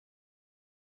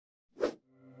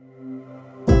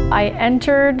I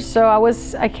entered, so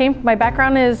my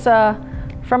background is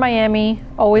from Miami,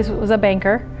 always was a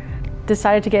banker.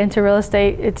 Decided to get into real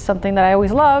estate. It's something that I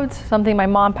always loved, something my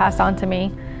mom passed on to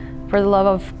me for the love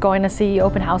of going to see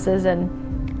open houses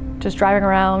and just driving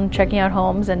around, checking out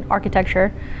homes and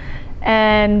architecture.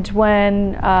 And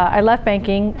when I left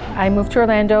banking, I moved to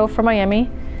Orlando from Miami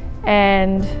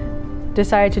and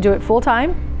decided to do it full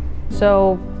time.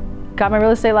 So got my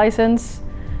real estate license,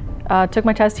 took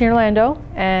my test here in Orlando,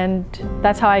 and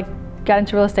that's how I got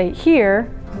into real estate here.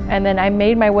 And then I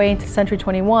made my way into Century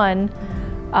 21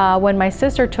 when my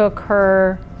sister took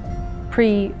her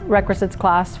prerequisites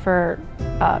class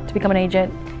to become an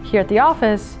agent here at the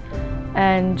office,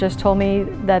 and just told me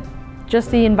that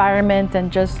just the environment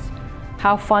and just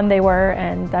how fun they were,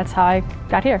 and that's how I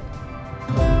got here.